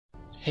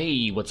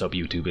Hey, what's up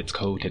YouTube? It's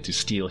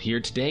KoutetsuSteel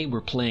here. Today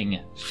we're playing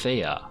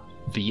Thea,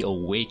 The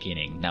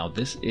Awakening. Now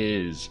this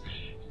is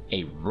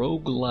a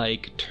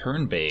roguelike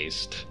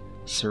turn-based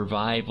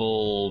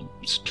survival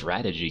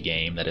strategy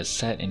game that is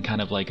set in kind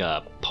of like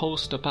a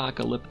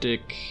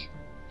post-apocalyptic...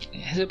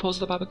 Is it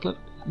post-apocalyptic?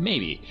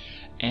 Maybe.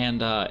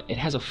 And it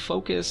has a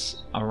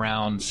focus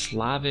around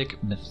Slavic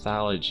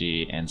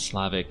mythology and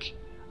Slavic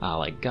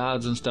like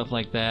gods and stuff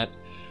like that.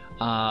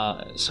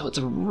 So it's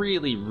a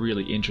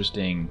really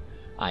interesting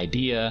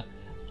idea,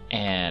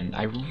 and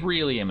I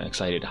really am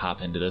excited to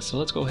hop into this. So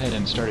let's go ahead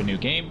and start a new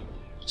game.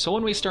 So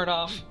when we start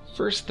off,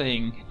 first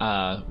thing,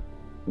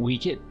 we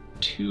get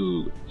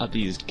two of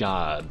these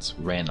gods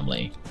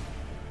randomly.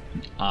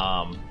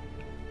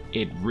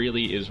 It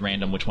really is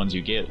random which ones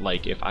you get.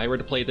 Like if I were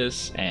to play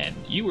this and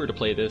you were to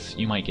play this,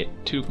 you might get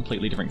two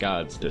completely different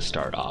gods to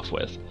start off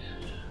with.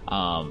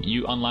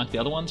 You unlock the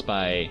other ones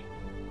by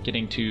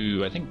getting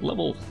to, I think,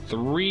 level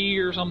 3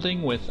 or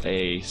something with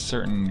a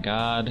certain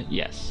god.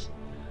 Yes.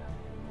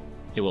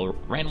 It will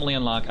randomly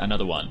unlock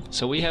another one.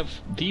 So we have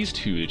these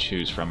two to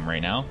choose from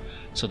right now.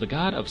 So the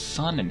god of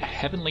sun and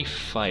heavenly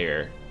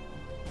fire,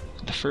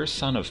 the first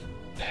son of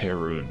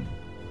Perun.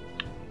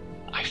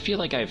 I feel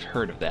like I've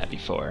heard of that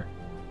before.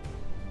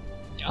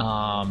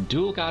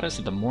 Dual goddess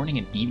of the morning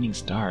and evening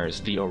stars,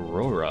 the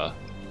Aurora.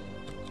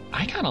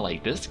 I kind of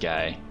like this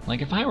guy.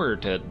 Like if I were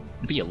to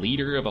be a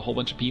leader of a whole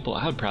bunch of people,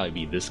 I would probably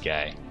be this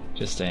guy.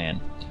 Just saying.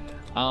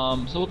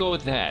 So we'll go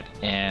with that.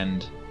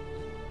 And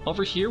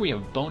over here we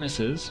have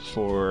bonuses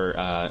for,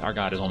 our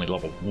god is only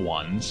level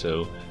 1,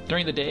 so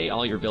during the day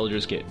all your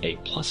villagers get a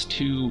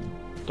 +2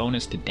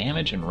 bonus to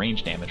damage and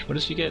range damage. What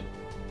does she get?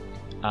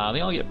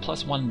 They all get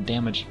 +1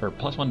 damage, or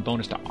 +1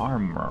 bonus to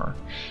armor.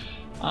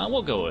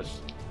 We'll go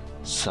with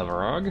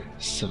Svarog.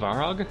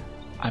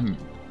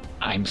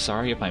 I'm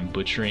sorry if I'm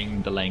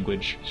butchering the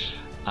language.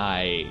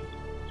 I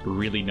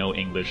really know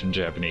English and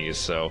Japanese,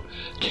 so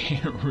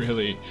can't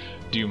really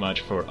do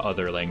much for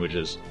other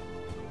languages.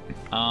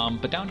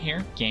 But down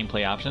here,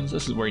 gameplay options,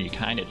 this is where you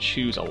kind of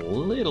choose a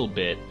little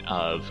bit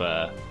of,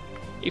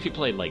 if you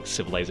play like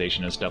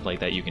Civilization and stuff like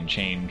that, you can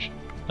change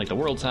like the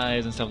world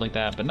size and stuff like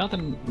that, but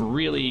nothing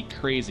really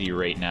crazy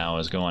right now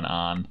is going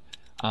on.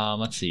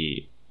 Let's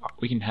see,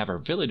 we can have our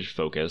village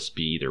focus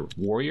be either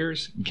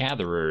warriors,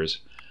 gatherers,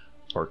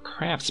 or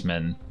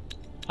craftsmen.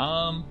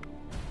 I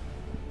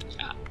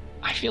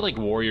feel like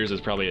warriors is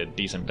probably a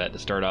decent bet to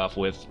start off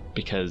with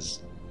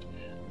because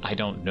I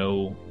don't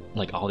know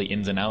like all the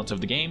ins and outs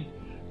of the game.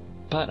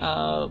 But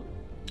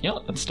yeah,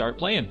 let's start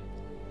playing.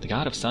 The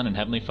god of sun and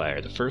heavenly fire,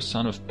 the first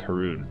son of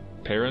Perun.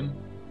 Perun?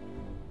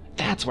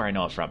 That's where I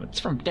know it from. It's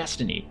from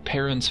Destiny.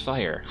 Perun's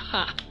fire.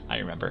 Ha! I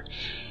remember.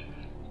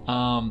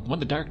 When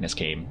the darkness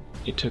came,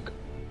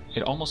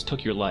 it almost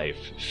took your life,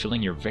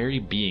 filling your very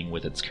being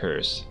with its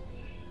curse.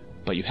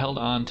 But you held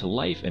on to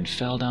life and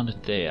fell down to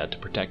Thea to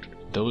protect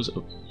those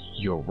of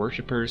your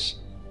worshippers.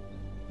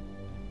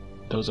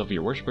 Those of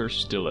your worshippers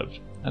still live.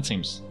 That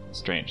seems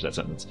strange, that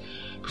sentence.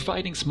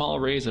 Providing small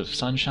rays of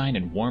sunshine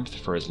and warmth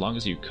for as long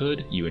as you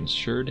could, you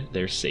ensured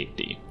their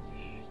safety.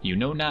 You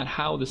know not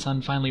how the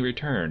sun finally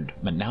returned,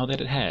 but now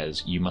that it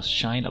has, you must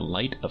shine a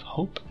light of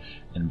hope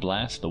and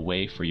blast the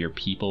way for your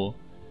people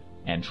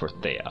and for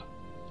Thea.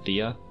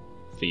 Thea,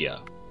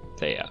 Thea,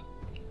 Thea.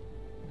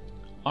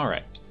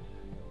 Alright.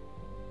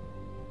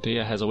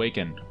 Thea has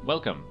awakened.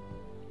 Welcome.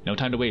 No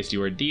time to waste.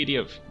 You are a deity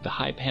of the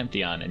high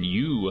pantheon, and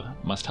you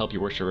must help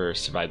your worshippers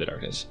survive the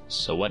darkness.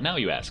 So what now,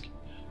 you ask?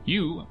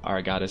 You are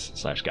a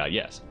goddess/god,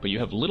 yes, but you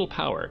have little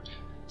power.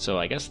 So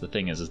I guess the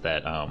thing is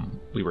that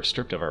we were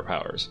stripped of our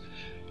powers.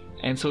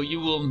 And so you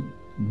will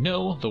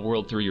know the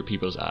world through your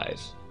people's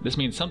eyes. This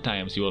means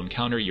sometimes you will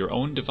encounter your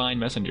own divine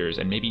messengers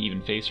and maybe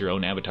even face your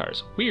own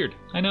avatars. Weird,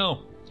 I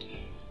know.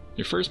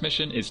 Your first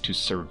mission is to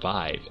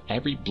survive.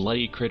 Every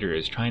bloody critter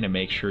is trying to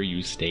make sure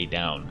you stay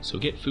down, so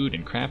get food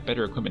and craft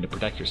better equipment to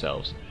protect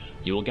yourselves.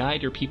 You will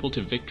guide your people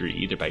to victory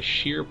either by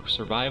sheer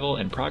survival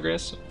and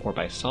progress or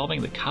by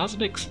solving the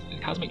cosmic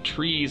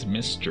tree's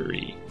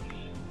mystery.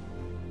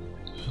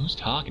 Who's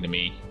talking to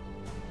me?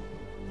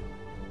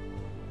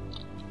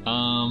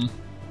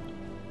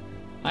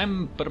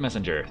 I'm but a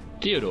messenger.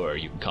 Theodore,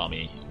 you can call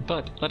me.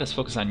 But let us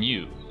focus on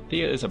you.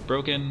 Thea is a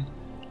broken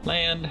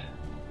land.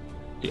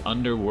 The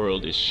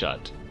underworld is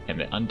shut, and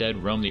the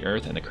undead roam the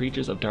earth, and the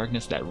creatures of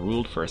darkness that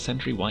ruled for a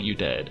century want you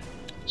dead.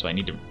 So I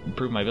need to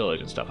improve my village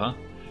and stuff, huh?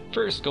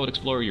 First, go and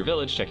explore your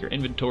village, check your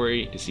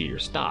inventory to see your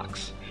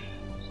stocks,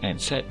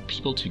 and set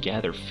people to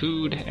gather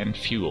food and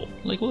fuel,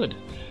 like wood.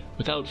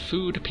 Without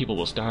food, people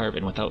will starve,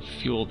 and without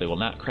fuel, they will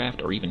not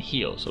craft or even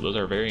heal, so those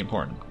are very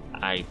important.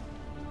 I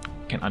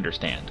can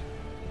understand.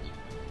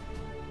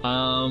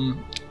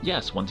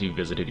 Yes, once you've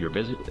visited your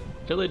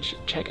village,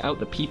 check out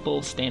the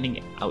people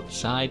standing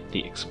outside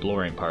the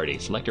exploring party.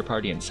 Select your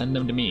party and send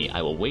them to me.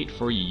 I will wait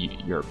for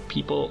your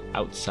people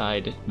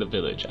outside the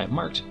village. I've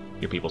marked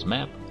your people's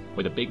map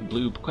with a big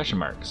blue question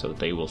mark so that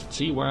they will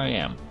see where I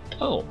am.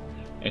 Oh,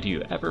 and if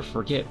you ever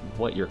forget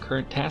what your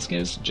current task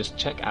is, just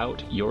check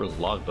out your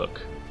logbook.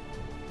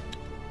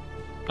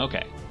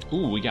 Okay,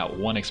 Ooh, we got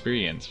 1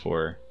 experience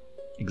for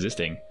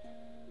existing.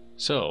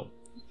 So,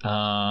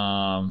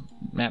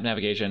 map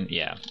navigation,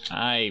 yeah.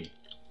 I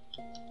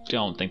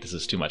don't think this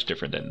is too much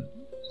different than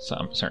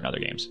some certain other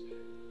games.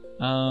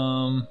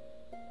 We'll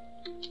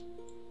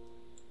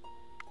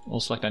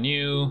select on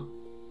you,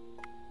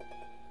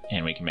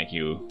 and we can make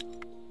you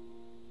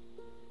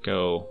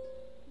go.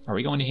 Are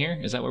we going to here?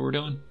 Is that what we're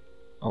doing?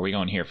 Or are we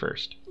going here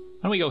first? Why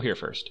don't we go here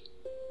first?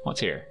 What's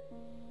here?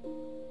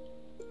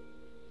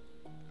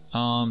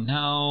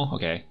 No.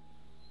 Okay.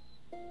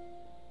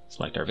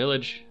 Select our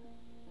village.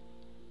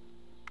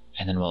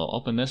 And then we'll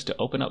open this to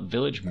open up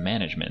village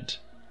management.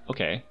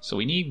 Okay, so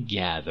we need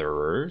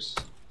gatherers.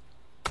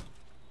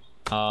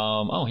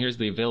 Oh, here's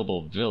the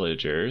available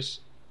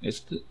villagers.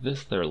 Is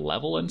this their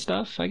level and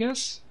stuff, I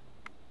guess?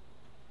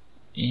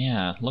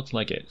 Yeah, looks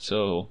like it.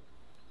 So,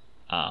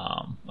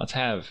 let's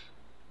have...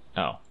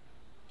 Oh.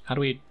 How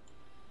do we...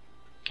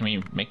 Can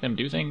we make them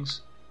do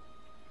things?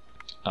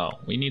 Oh,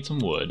 we need some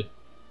wood.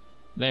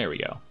 There we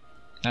go.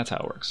 That's how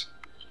it works.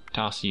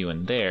 Toss you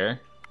in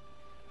there.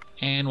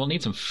 And we'll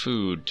need some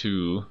food,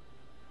 too.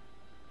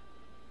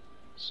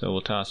 So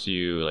we'll toss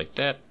you like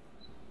that.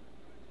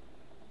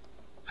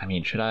 I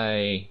mean, should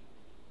I...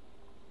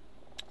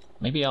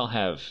 Maybe I'll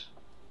have...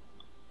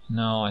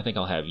 No, I think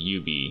I'll have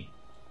you be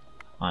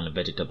on the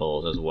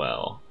vegetables as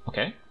well.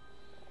 Okay.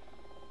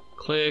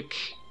 Click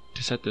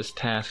to set this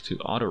task to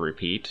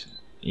auto-repeat.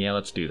 Yeah,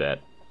 let's do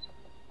that.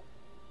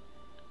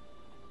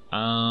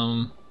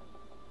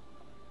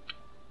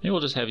 Maybe we'll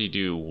just have you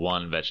do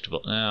 1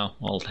 vegetable. No,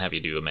 we'll have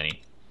you do a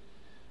many.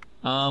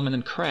 And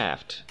then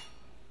craft.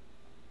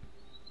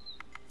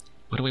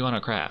 What do we want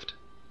to craft?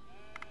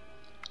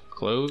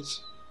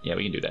 Clothes? Yeah,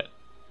 we can do that.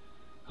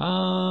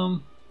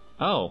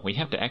 Oh, we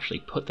have to actually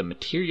put the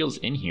materials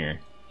in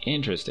here.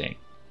 Interesting.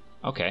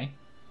 Okay.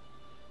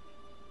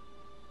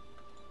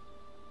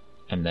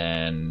 And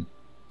then...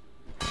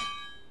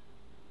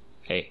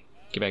 Hey,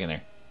 get back in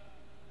there.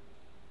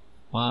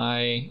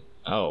 Why?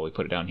 Oh, we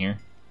put it down here.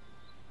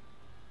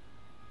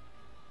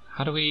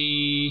 How do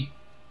we...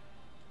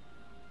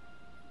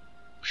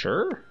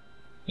 Sure,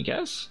 I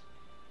guess.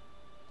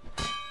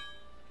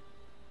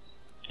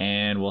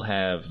 And we'll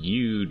have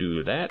you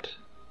do that.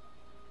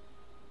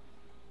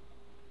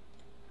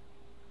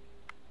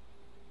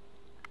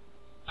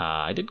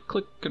 I did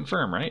click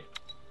confirm, right?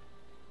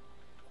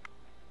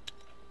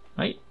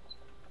 Right?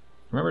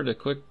 Remember to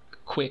click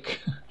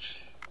quick.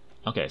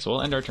 Okay, so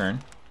we'll end our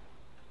turn.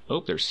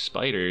 Oh, there's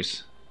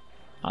spiders.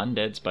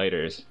 Undead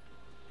spiders.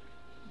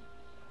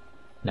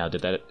 Now,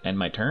 did that end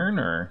my turn,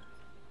 or...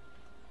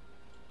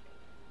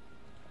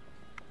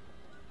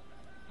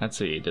 Let's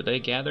see, did they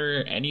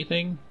gather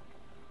anything?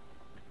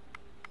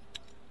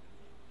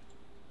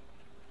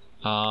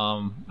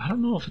 I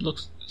don't know if it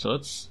looks... So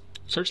let's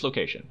search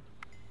location.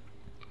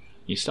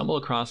 You stumble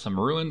across some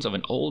ruins of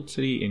an old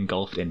city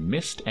engulfed in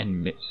mist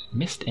and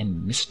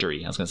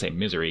mystery. I was going to say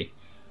misery.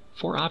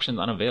 4 options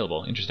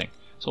unavailable. Interesting.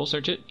 So we'll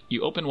search it.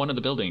 You open one of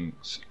the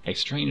buildings, a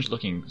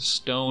strange-looking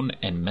stone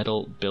and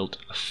metal-built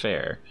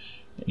affair.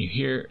 And you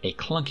hear a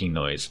clunking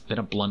noise, then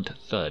a blunt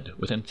thud.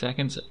 Within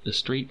seconds, the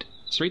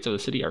streets of the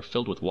city are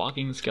filled with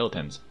walking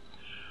skeletons.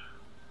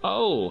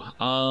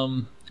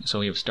 Oh, so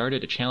we have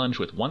started a challenge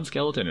with 1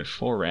 skeleton and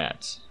 4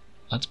 rats.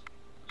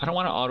 I don't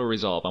want to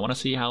auto-resolve. I want to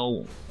see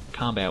how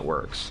combat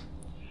works.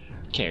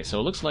 Okay, so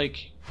it looks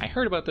like I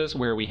heard about this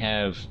where we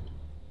have...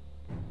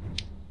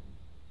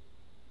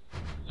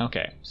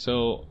 Okay,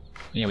 so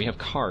yeah, we have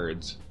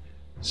cards.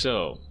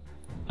 So,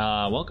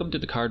 welcome to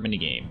the card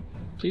minigame.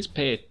 Please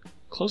pay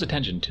close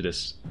attention to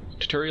this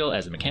tutorial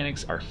as the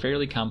mechanics are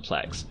fairly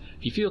complex.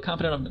 If you feel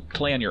confident enough to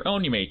play on your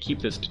own, you may keep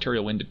this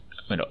tutorial window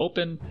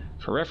open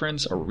for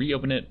reference or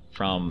reopen it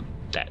from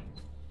that.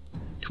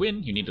 To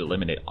win, you need to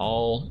eliminate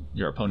all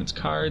your opponent's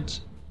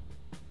cards.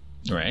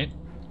 Alright.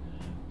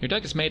 Your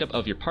deck is made up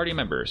of your party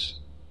members.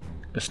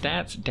 The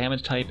stats,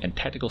 damage type, and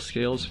tactical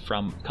skills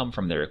come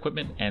from their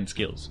equipment and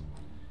skills.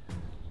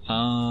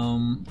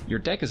 Your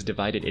deck is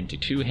divided into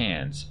 2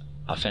 hands.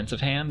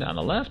 Offensive hand on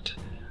the left,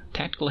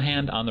 tactical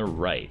hand on the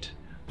right.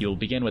 You'll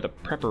begin with a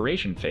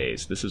preparation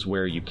phase. This is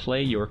where you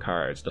play your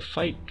cards. The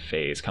fight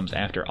phase comes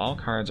after all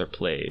cards are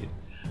played.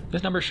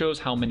 This number shows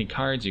how many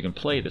cards you can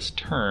play this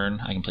turn.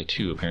 I can play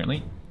 2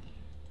 apparently.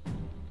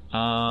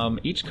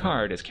 Each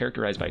card is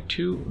characterized by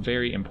 2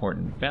 very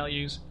important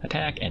values,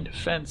 attack and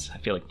defense. I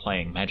feel like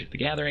playing Magic the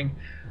Gathering.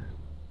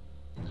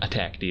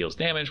 Attack deals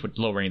damage with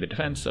lowering the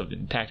defense of the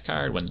attacked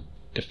card. When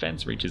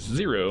defense reaches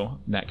 0,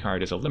 that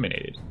card is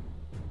eliminated.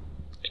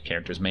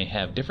 Characters may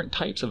have different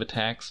types of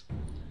attacks,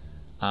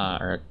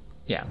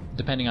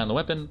 depending on the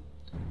weapon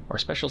or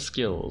special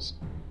skills.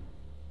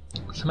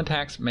 Some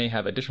attacks may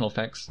have additional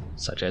effects,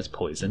 such as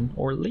poison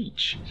or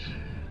leech.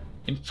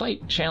 In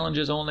fight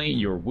challenges only,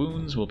 your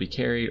wounds will be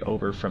carried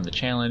over from the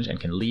challenge and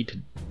can lead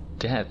to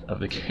death of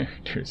the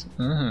characters.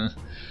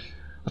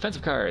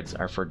 Offensive cards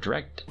are for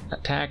direct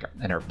attack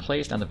and are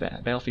placed on the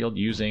battlefield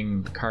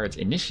using the card's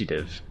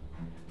initiative.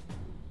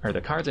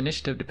 The card's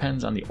initiative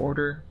depends on the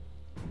order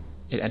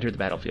it entered the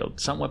battlefield.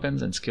 Some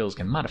weapons and skills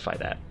can modify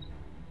that.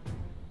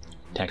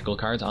 Tactical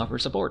cards offer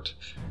support.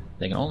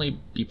 They can only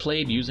be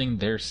played using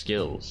their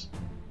skills.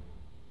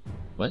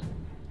 What?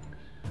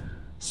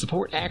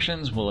 Support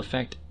actions will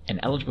affect an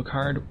eligible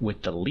card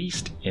with the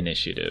least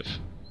initiative.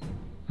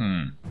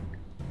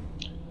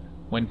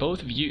 When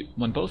both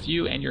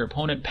you and your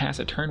opponent pass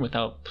a turn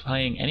without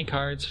playing any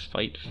cards,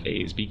 fight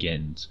phase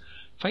begins.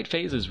 Fight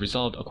phase is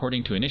resolved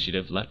according to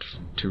initiative, left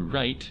to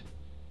right.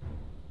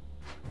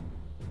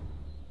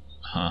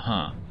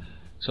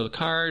 So the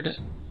card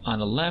on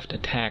the left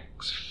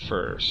attacks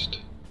first.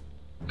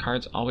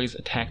 Cards always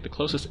attack the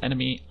closest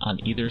enemy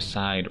on either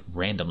side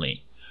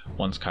randomly.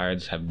 Once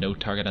cards have no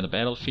target on the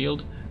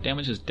battlefield,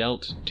 damage is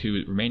dealt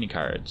to remaining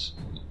cards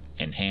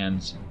in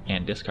hands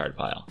and discard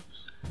pile.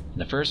 In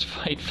the first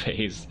fight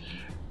phase,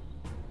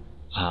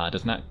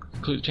 does not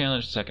conclude the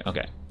challenge. Second,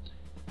 okay.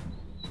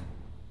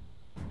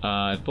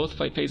 If both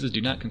fight phases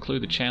do not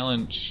conclude the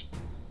challenge,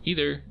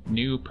 either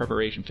new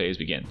preparation phase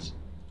begins.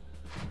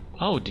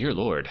 Oh dear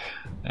lord,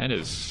 that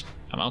is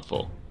a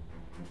mouthful.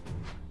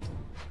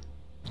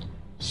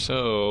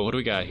 So, what do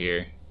we got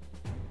here?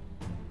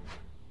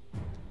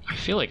 I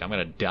feel like I'm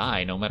gonna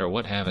die no matter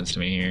what happens to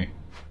me here.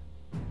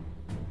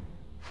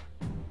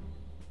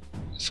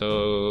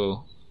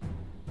 So...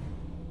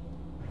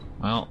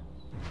 well...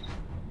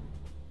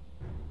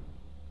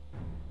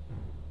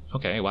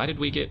 okay, why did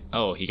we get...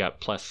 oh, he got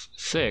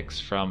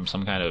 +6 from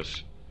some kind of...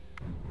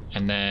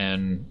 and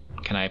then...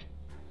 can I...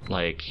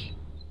 like...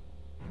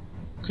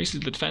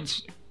 increases the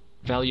defense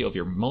value of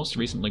your most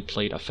recently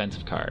played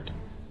offensive card.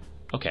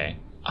 Okay.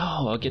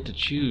 Oh, I'll get to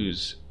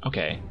choose.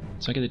 Okay,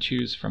 so I get to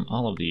choose from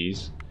all of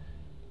these.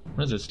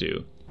 What does this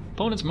do?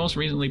 Opponent's most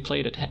recently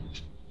played attack.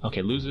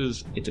 Okay,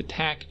 loses its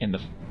attack and the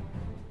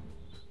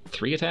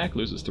 3 attack?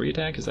 Loses 3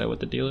 attack? Is that what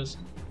the deal is?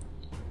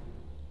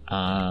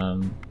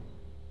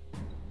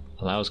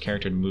 Allows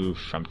character to move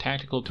from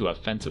tactical to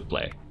offensive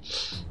play.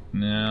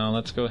 Now,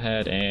 let's go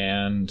ahead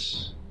and...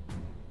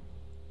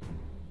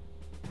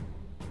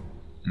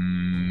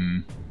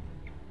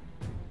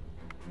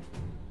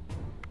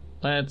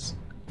 let's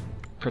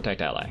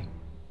protect ally.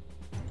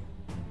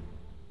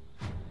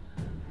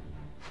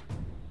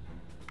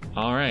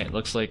 Alright,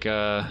 looks like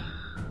I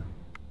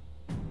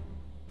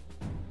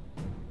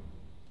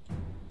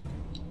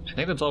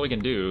think that's all we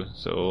can do,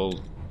 so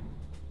we'll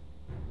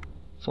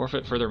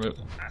forfeit further move.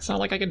 It's not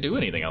like I can do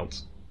anything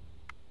else.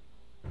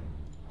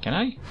 Can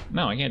I?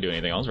 No, I can't do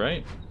anything else,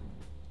 right?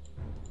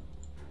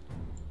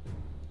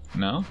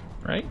 No?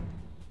 Right?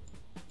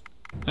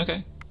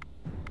 Okay.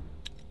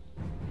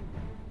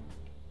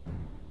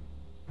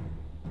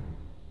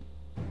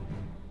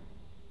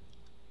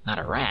 Not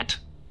a rat.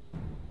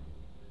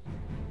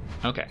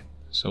 Okay,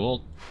 so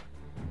we'll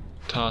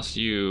toss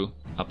you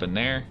up in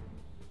there.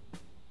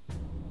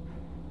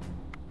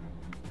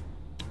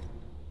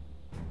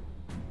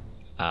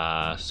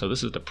 So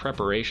this is the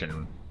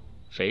preparation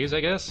phase,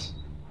 I guess?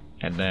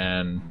 And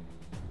then...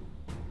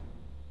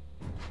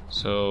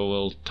 so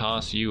we'll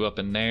toss you up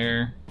in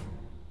there.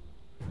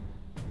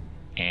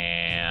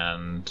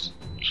 And...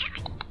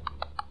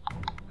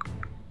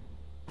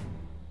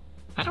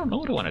 I don't know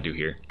what I want to do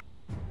here.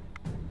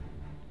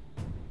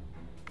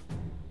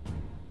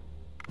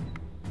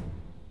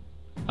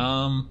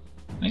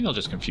 Maybe I'll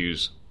just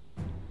confuse.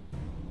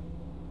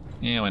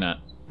 Yeah, why not?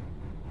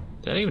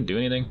 Did I even do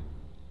anything?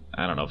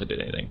 I don't know if it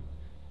did anything.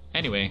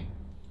 Anyway.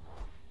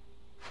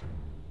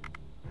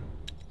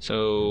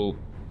 So...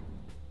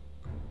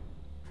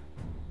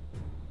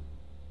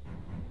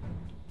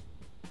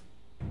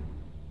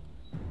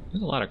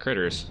 there's a lot of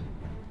critters.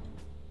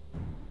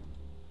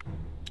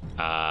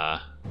 How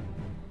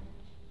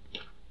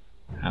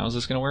is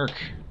this gonna work?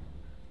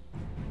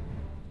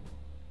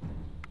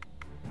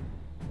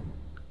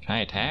 Can I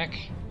attack?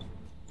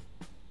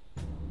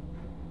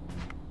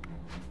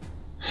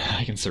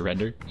 I can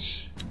surrender.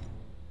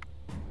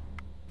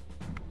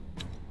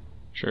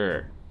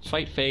 Sure.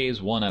 Fight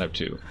phase 1 out of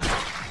 2.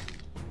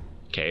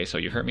 Okay, so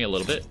you hurt me a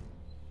little bit.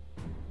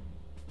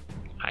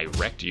 I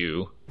wrecked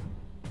you.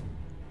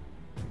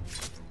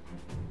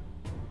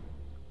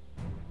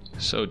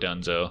 So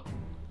dunzo.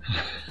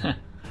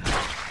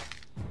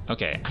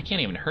 Okay, I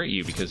can't even hurt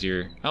you because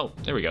you're... oh,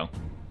 there we go.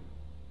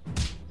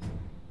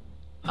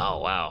 Oh,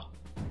 wow.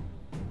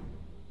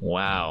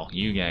 Wow,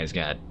 you guys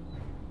got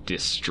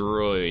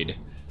destroyed.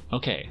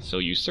 Okay, so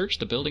you search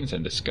the buildings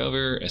and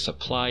discover a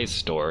supplies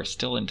store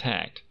still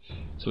intact.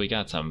 So we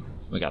got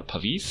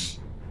pavis,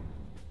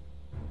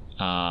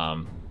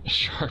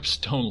 sharp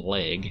stone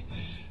leg,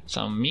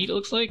 some meat it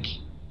looks like,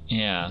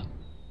 yeah,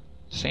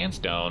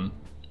 sandstone,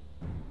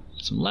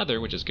 some leather,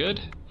 which is good.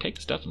 Take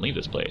the stuff and leave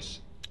this place.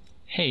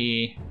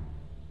 Hey.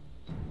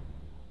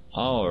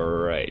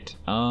 Alright,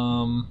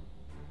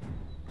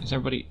 is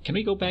everybody... can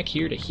we go back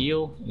here to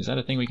heal? Is that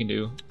a thing we can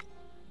do?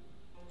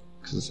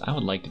 Because I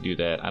would like to do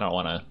that. I don't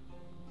want to...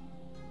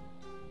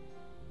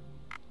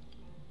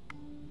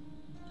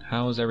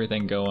 how's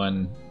everything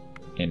going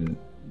in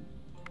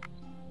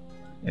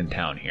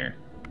town here?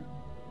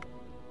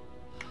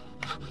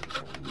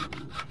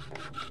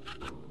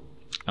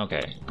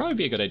 Okay, probably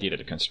be a good idea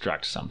to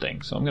construct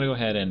something. So I'm going to go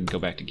ahead and go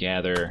back to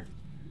gather.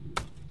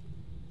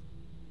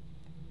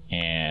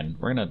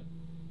 we're gonna...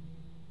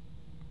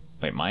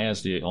 Wait,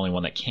 Maya's the only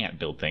one that can't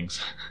build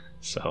things.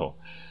 So,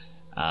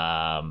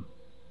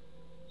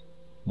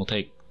 we'll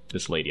take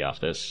this lady off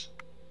this.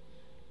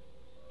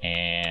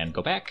 And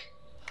go back.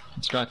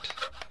 Construct.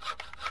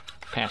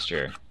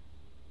 Pasture.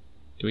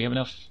 Do we have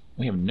enough?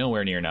 We have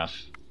nowhere near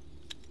enough.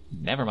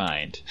 Never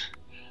mind.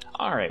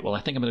 Alright, well I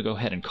think I'm going to go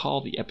ahead and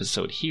call the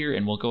episode here,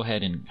 and we'll go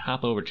ahead and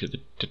hop over to the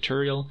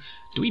tutorial.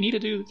 Do we need to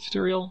do the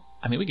tutorial?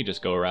 I mean, we could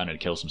just go around and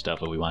kill some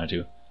stuff if we wanted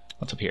to.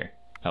 What's up here?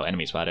 Oh,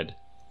 enemy spotted.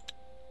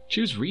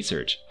 Choose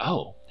research.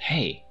 Oh,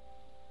 hey.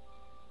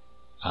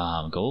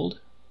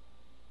 Gold?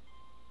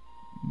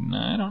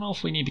 I don't know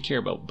if we need to care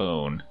about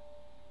bone.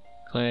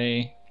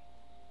 Clay.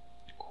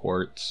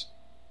 Quartz.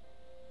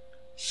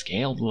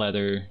 Scaled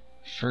leather.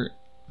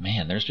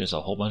 Man, there's just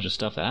a whole bunch of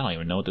stuff that I don't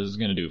even know what this is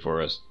going to do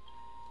for us.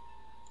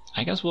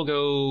 I guess we'll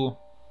go...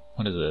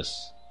 What is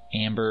this?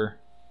 Amber.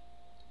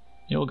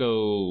 Yeah, we'll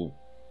go...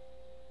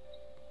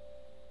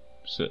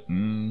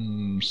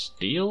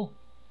 Steel?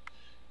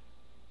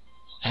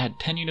 Add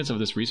 10 units of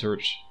this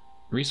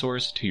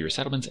resource to your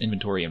settlement's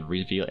inventory and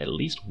reveal at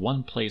least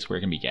one place where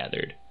it can be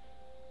gathered.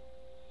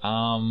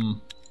 I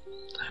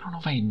don't know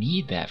if I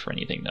need that for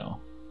anything, though.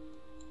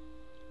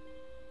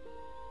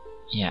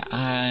 Yeah,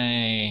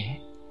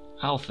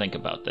 I'll think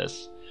about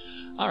this.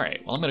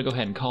 Alright, well I'm going to go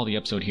ahead and call the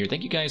episode here.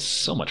 Thank you guys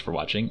so much for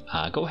watching.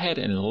 Go ahead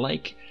and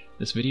like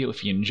this video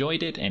if you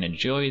enjoyed it and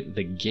enjoy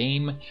the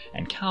game,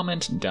 and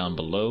comment down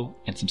below,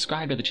 and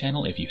subscribe to the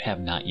channel if you have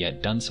not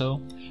yet done so.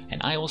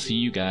 And I will see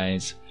you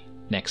guys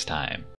next time.